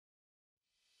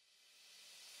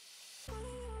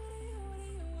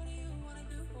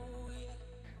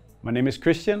My name is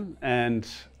Kristian, and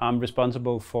I'm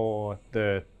responsible for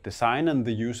the design and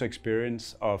the user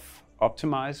experience of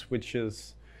Optimize, which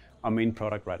is our main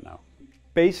product right now.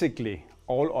 Basically,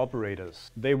 all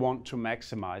operators, they want to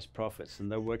maximize profits,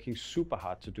 and they're working super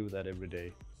hard to do that every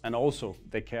day. And also,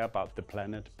 they care about the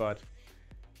planet, but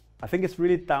I think it's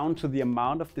really down to the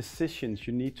amount of decisions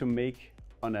you need to make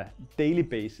on a daily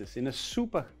basis in a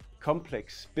super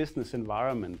complex business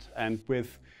environment and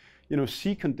with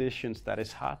sea conditions that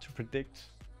is hard to predict.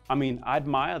 I mean, I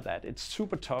admire that. It's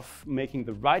super tough making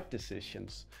the right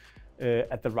decisions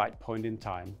at the right point in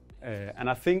time. And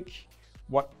I think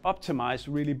what Optimize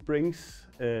really brings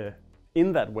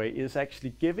in that way is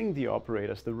actually giving the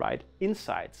operators the right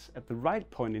insights at the right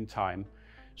point in time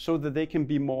so that they can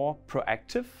be more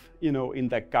proactive, in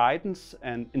their guidance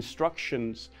and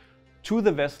instructions to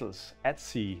the vessels at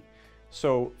sea.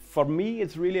 So for me,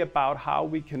 it's really about how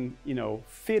we can,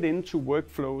 fit into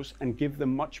workflows and give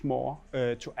them much more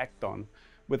to act on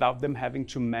without them having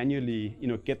to manually,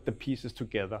 get the pieces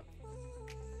together.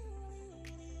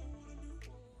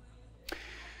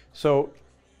 So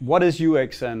what is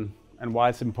UX and why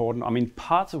it's important? I mean,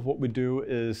 parts of what we do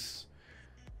is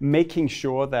making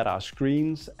sure that our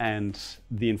screens and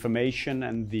the information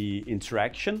and the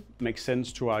interaction make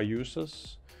sense to our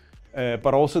users.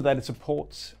 But also that it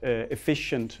supports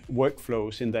efficient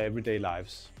workflows in their everyday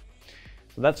lives.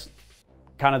 So that's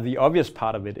kind of the obvious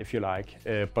part of it, if you like.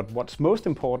 But what's most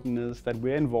important is that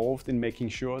we're involved in making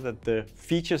sure that the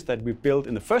features that we build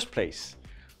in the first place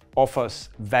offers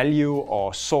value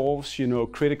or solves,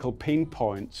 critical pain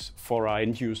points for our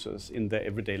end users in their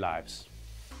everyday lives.